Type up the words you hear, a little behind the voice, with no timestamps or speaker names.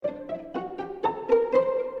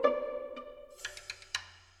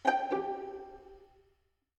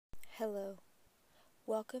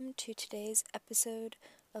welcome to today's episode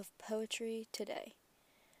of Poetry Today.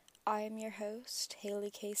 I am your host, Haley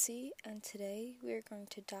Casey, and today we are going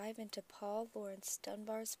to dive into Paul Laurence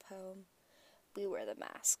Dunbar's poem, We Wear the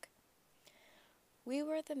Mask. We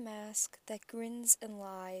wear the mask that grins and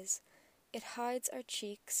lies. It hides our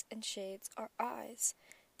cheeks and shades our eyes.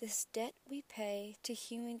 This debt we pay to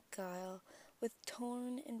human guile. With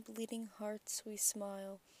torn and bleeding hearts we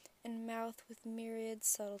smile, and mouth with myriad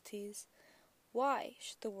subtleties. Why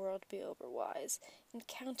should the world be overwise in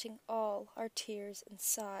counting all our tears and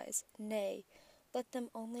sighs? Nay, let them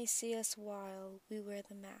only see us while we wear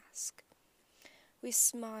the mask. We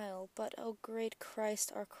smile, but, O great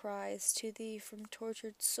Christ, our cries to thee from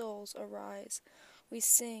tortured souls arise. We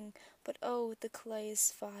sing, but, oh, the clay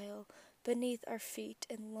is vile beneath our feet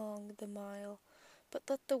and long the mile. But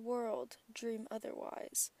let the world dream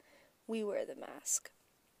otherwise. We wear the mask.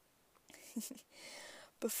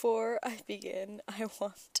 Before I begin, I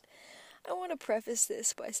want to preface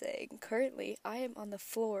this by saying currently I am on the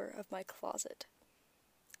floor of my closet.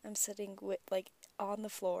 I'm sitting on the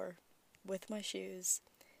floor with my shoes.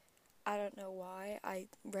 I don't know why. I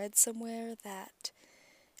read somewhere that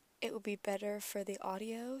it would be better for the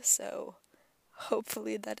audio, so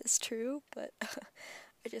hopefully that is true, but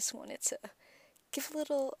I just wanted to give a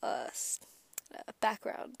little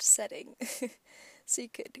background setting so you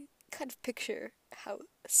could kind of picture how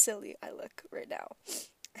silly I look right now.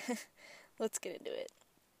 Let's get into it.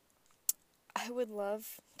 I would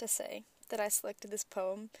love to say that I selected this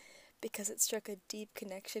poem because it struck a deep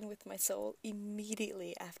connection with my soul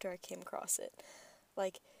immediately after I came across it.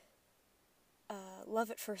 Love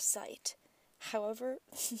at first sight. However,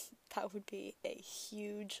 that would be a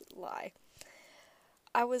huge lie.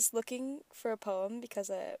 I was looking for a poem because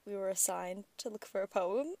we were assigned to look for a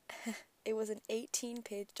poem. It was an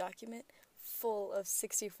 18-page document full of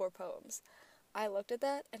 64 poems. I looked at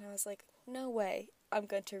that and I was like, no way, I'm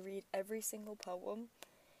going to read every single poem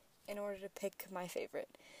in order to pick my favorite.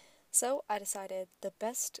 So I decided the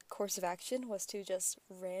best course of action was to just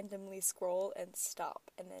randomly scroll and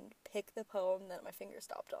stop and then pick the poem that my finger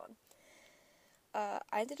stopped on.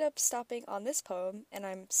 I ended up stopping on this poem and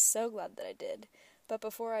I'm so glad that I did. But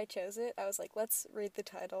before I chose it, I was like, let's read the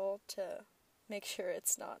title to make sure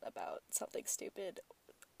it's not about something stupid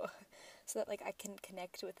so that I can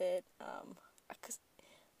connect with it. 'Cause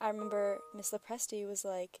I remember Miss Lepresti was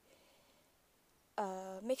like,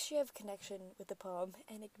 make sure you have a connection with the poem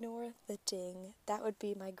and ignore the ding. That would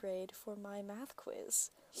be my grade for my math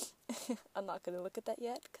quiz. I'm not going to look at that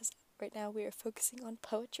yet because right now we are focusing on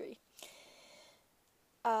poetry.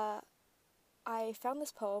 I found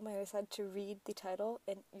this poem and I decided to read the title,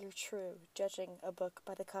 and you're true, judging a book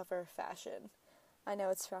by the cover fashion. I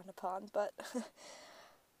know it's frowned upon, but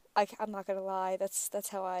I'm not gonna lie, that's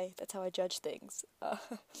how I judge things.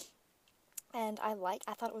 And I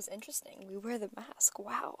thought it was interesting. We wear the mask.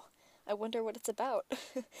 Wow. I wonder what it's about.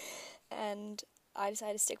 And I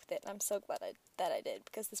decided to stick with it, and I'm so glad that I did,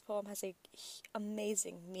 because this poem has a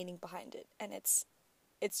amazing meaning behind it, and it's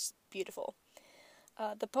beautiful.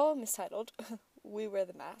 The poem is titled We Wear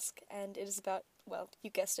the Mask, and it is about, well, you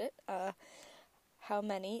guessed it, how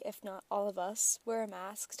many, if not all of us, wear a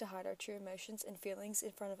mask to hide our true emotions and feelings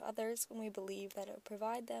in front of others when we believe that it will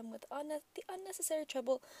provide them with the unnecessary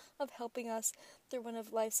trouble of helping us through one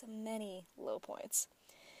of life's many low points.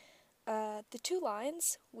 The two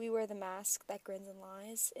lines, we wear the mask that grins and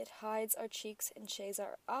lies, it hides our cheeks and shades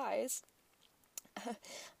our eyes,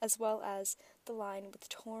 as well as the line with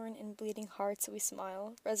torn and bleeding hearts we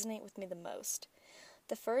smile, resonate with me the most.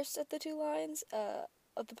 The first of the two lines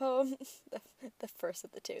of the poem, the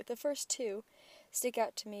first two stick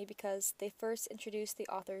out to me because they first introduce the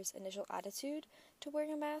author's initial attitude to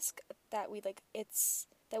wearing a mask, that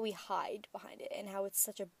we hide behind it, and how it's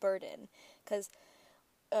such a burden, because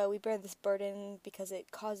we bear this burden because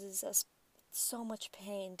it causes us so much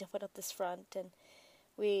pain to put up this front, and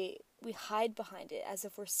we hide behind it as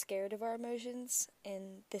if we're scared of our emotions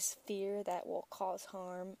and this fear that will cause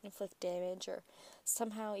harm, inflict damage, or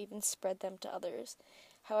somehow even spread them to others.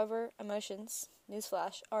 However, emotions,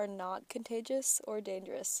 newsflash, are not contagious or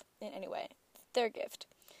dangerous in any way. They're a gift.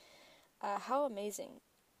 How amazing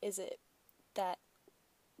is it that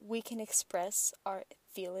we can express our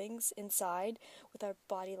feelings inside with our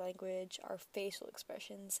body language, our facial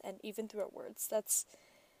expressions, and even through our words. That's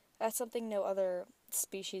something no other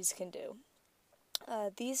species can do.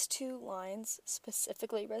 These two lines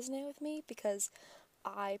specifically resonate with me because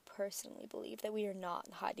I personally believe that we are not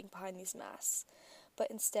hiding behind these masks,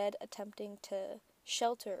 but instead attempting to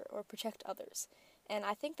shelter or protect others. And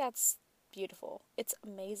I think that's beautiful. It's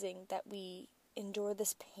amazing that we endure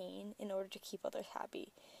this pain in order to keep others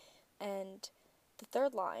happy. And the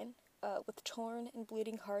third line, with torn and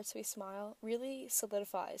bleeding hearts we smile, really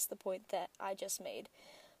solidifies the point that I just made.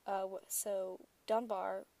 So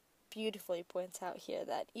Dunbar beautifully points out here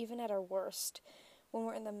that even at our worst, when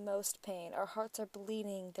we're in the most pain, our hearts are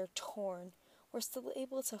bleeding, they're torn, we're still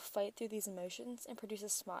able to fight through these emotions and produce a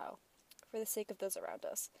smile for the sake of those around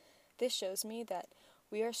us. This shows me that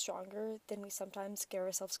we are stronger than we sometimes give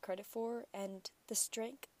ourselves credit for, and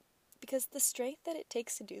because the strength that it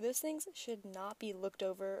takes to do those things should not be looked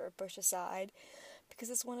over or pushed aside, because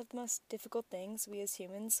it's one of the most difficult things we as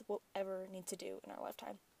humans will ever need to do in our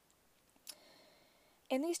lifetime.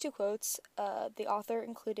 In these two quotes, the author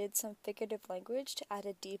included some figurative language to add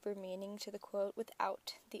a deeper meaning to the quote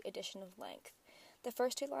without the addition of length. The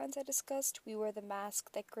first two lines I discussed, we wear the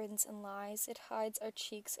mask that grins and lies, it hides our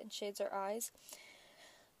cheeks and shades our eyes,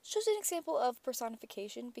 shows an example of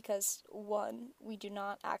personification because, one, we do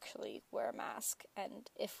not actually wear a mask, and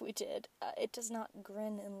if we did, it does not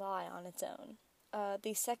grin and lie on its own.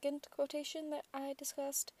 The second quotation that I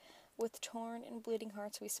discussed, with torn and bleeding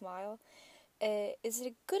hearts we smile, is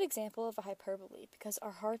a good example of a hyperbole, because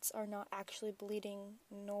our hearts are not actually bleeding,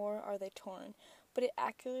 nor are they torn, but it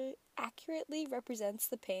accurately represents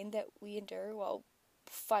the pain that we endure while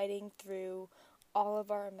fighting through all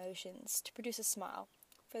of our emotions to produce a smile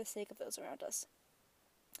for the sake of those around us.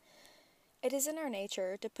 It is in our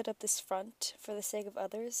nature to put up this front for the sake of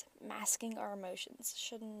others. Masking our emotions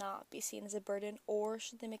should not be seen as a burden, or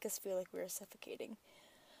should they make us feel like we are suffocating.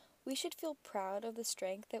 We should feel proud of the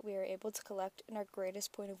strength that we are able to collect in our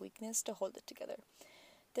greatest point of weakness to hold it together.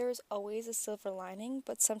 There is always a silver lining,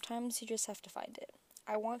 but sometimes you just have to find it.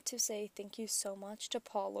 I want to say thank you so much to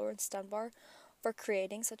Paul Laurence Dunbar for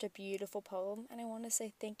creating such a beautiful poem, and I want to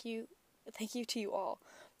say thank you to you all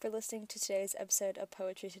for listening to today's episode of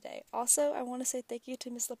Poetry Today. Also, I want to say thank you to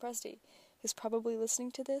Miss Lepresti, who's probably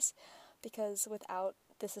listening to this, because without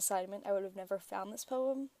this assignment, I would have never found this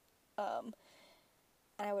poem, and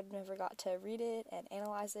I would have never got to read it and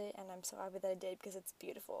analyze it, and I'm so happy that I did because it's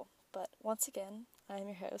beautiful. But once again, I'm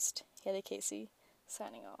your host, Haley Casey,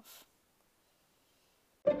 signing off.